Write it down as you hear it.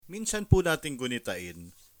Minsan po nating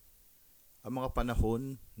gunitain ang mga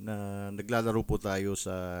panahon na naglalaro po tayo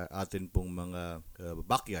sa atin pong mga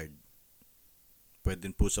backyard.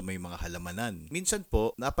 Pwede po sa may mga halamanan. Minsan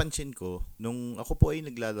po, napansin ko, nung ako po ay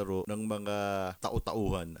naglalaro ng mga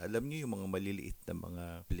tau-tauhan, alam niyo yung mga maliliit na mga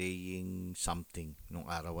playing something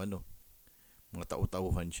nung araw mga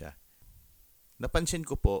tau-tauhan siya. Napansin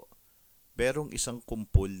ko po, merong isang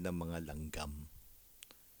kumpol na mga langgam.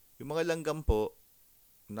 Yung mga langgam po,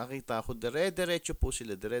 nakita ko, dire-diretso po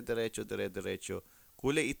sila, dire-diretso.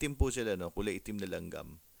 Kulay itim po sila, no? Kulay itim na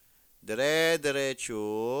langgam. Dire-diretso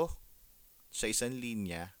sa isang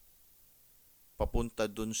linya, papunta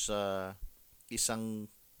dun sa isang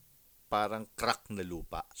parang crack na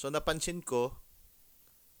lupa. So napansin ko,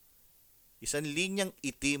 isang linyang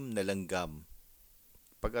itim na langgam.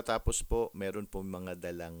 Pagkatapos po, meron po mga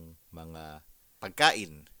dalang mga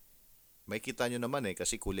pagkain. May kita nyo naman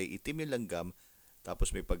kasi kulay itim yung langgam,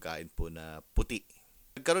 tapos may pagkain po na puti.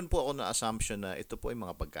 Nagkaroon po ako ng assumption na ito po ay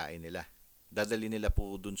mga pagkain nila. Dadali nila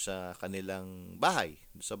po dun sa kanilang bahay,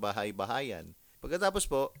 dun sa bahay-bahayan. Pagkatapos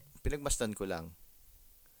po, pinagmasdan ko lang.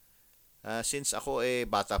 Since ako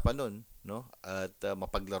bata pa nun, no? At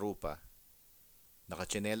mapaglaro pa,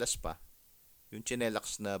 nakatsinelas pa, yung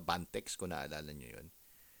tsinelas na Bantex, kung naalala nyo yun,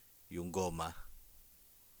 yung goma.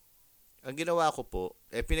 Ang ginawa ko po,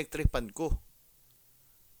 pinagtripan ko.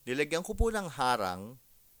 Nilagyan ko po ng harang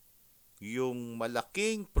yung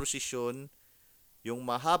malaking prosesyon, yung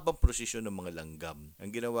mahabang prosesyon ng mga langgam. Ang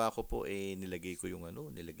ginawa ko po nilagay ko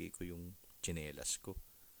yung tsinelas ko,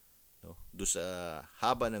 no? Do sa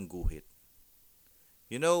haba ng guhit.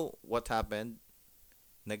 You know what happened?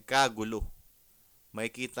 Nagkagulo.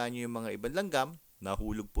 Makikita niyo yung mga ibang langgam,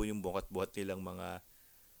 nahulog po yung buhat-buhat nilang mga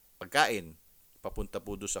pagkain papunta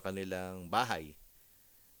po do sa kanilang bahay.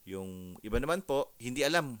 Yung iba naman po, hindi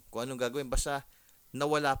alam kung anong gagawin. Basta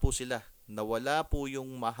nawala po sila. Nawala po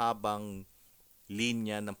yung mahabang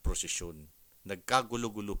linya ng prosesyon.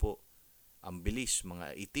 Nagkagulo-gulo po. Ang bilis,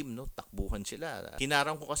 mga itim, no? Takbuhan sila.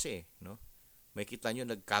 Hinarang ko kasi, no? May kita nyo,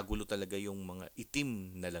 nagkagulo talaga yung mga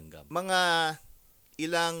itim na langgam. Mga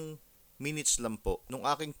ilang minutes lang po, nung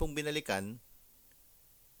aking pong binalikan,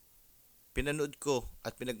 pinanood ko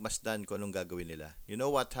at pinagmasdan ko anong gagawin nila. You know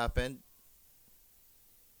what happened?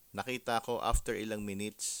 Nakita ko after ilang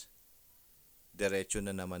minutes, diretso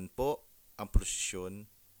na naman po ang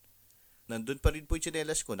prosesyon. Nandun pa rin po yung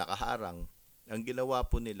tsinelas ko, nakaharang. Ang ginawa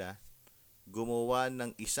po nila, gumawa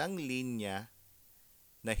ng isang linya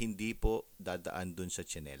na hindi po dadaan dun sa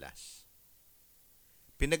tsinelas.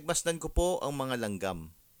 Pinagmasdan ko po ang mga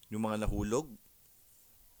langgam. Yung mga nahulog,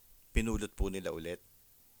 pinulot po nila ulit.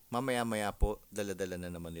 Mamaya-maya po, dala-dala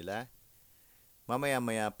na naman nila.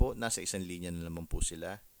 Mamaya-maya po, nasa isang linya na naman po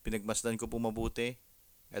sila. Pinagmasdan ko po mabuti.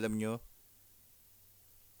 Alam nyo,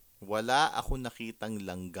 wala ako nakitang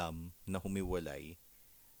langgam na humiwalay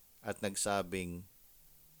at nagsabing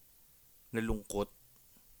nalungkot.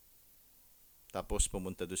 Tapos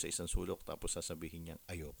pumunta doon sa isang sulok, tapos sasabihin niyang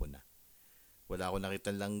ayoko na. Wala ako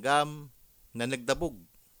nakitang langgam na nagdabog,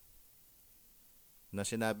 na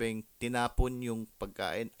sinabing tinapon yung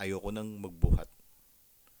pagkain, ayoko nang magbuhat.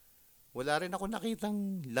 Wala rin ako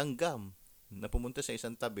nakitang langgam na pumunta sa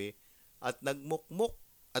isang tabi at nagmukmok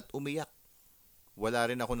at umiyak. Wala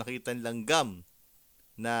rin ako nakitang langgam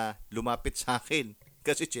na lumapit sa akin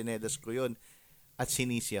kasi tsinelas ko yon at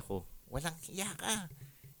sinisi ako. Walang hiya ka.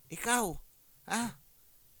 Ikaw,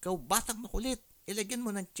 ikaw batang makulit. Ilagyan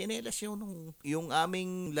mo ng tsinelas yung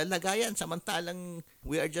aming lalagayan samantalang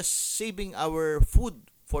we are just saving our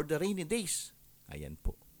food for the rainy days. Ayan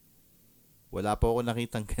po. Wala po ako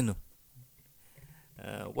nakitang gano'n.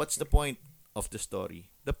 What's the point of the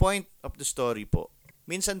story? The point of the story po,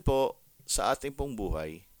 minsan po sa ating pong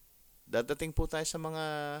buhay, dadating po tayo sa mga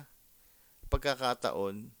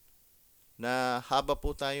pagkakataon na haba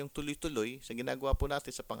po tayong tuloy-tuloy sa ginagawa po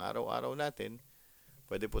natin sa pang-araw-araw natin.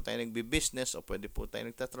 Pwede po tayo nagbi-business o pwede po tayo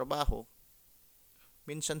nagtatrabaho.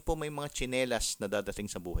 Minsan po may mga tsinelas na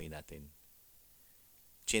dadating sa buhay natin.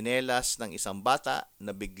 Tsinelas ng isang bata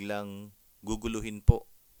na biglang guguluhin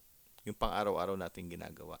po yung pang-araw-araw nating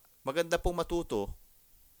ginagawa. Maganda pong matuto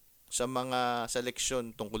sa mga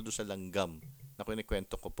seleksyon tungkol doon sa langgam na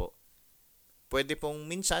kinikwento ko po. Pwede pong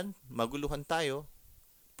minsan maguluhan tayo.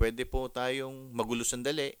 Pwede po tayong magulo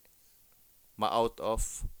sandali, ma-out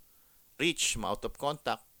of reach, ma-out of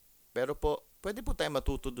contact. Pero po, pwede po tayo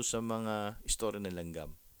matuto doon sa mga istorya ng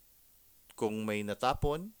langgam. Kung may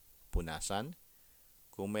natapon, punasan.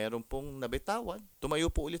 Kung mayroon pong nabitawan, tumayo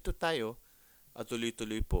po ulit tayo at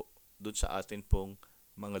tuloy-tuloy po doon sa atin pong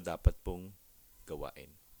mga dapat pong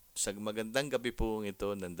gawain. Sa magandang gabi po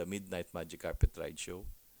ito ng The Midnight Magic Carpet Ride Show,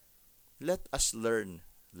 let us learn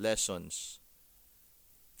lessons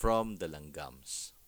from the Langgams.